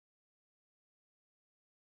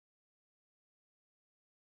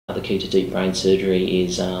The key to deep brain surgery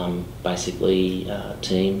is basically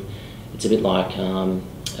team. It's a bit like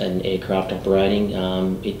an aircraft operating.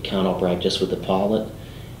 It can't operate just with the pilot.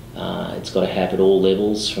 It's got to have at all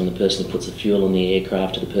levels, from the person who puts the fuel in the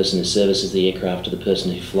aircraft to the person who services the aircraft to the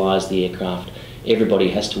person who flies the aircraft. Everybody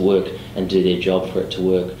has to work and do their job for it to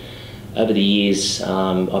work. Over the years,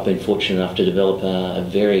 I've been fortunate enough to develop a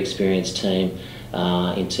very experienced team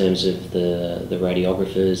in terms of the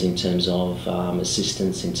radiographers, in terms of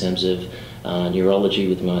assistants, in terms of neurology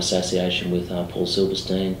with my association with Paul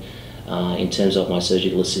Silverstein, in terms of my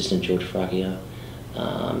surgical assistant George Fracchia,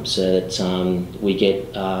 so that we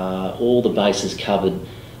get all the bases covered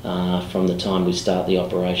from the time we start the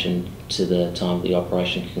operation to the time the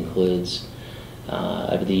operation concludes.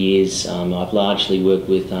 Over the years, I've largely worked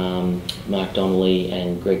with Mark Donnelly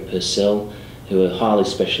and Greg Purcell, who are highly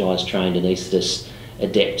specialised trained anaesthetists,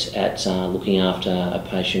 adept at looking after a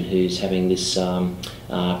patient who's having this,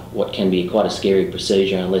 what can be quite a scary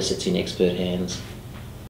procedure unless it's in expert hands.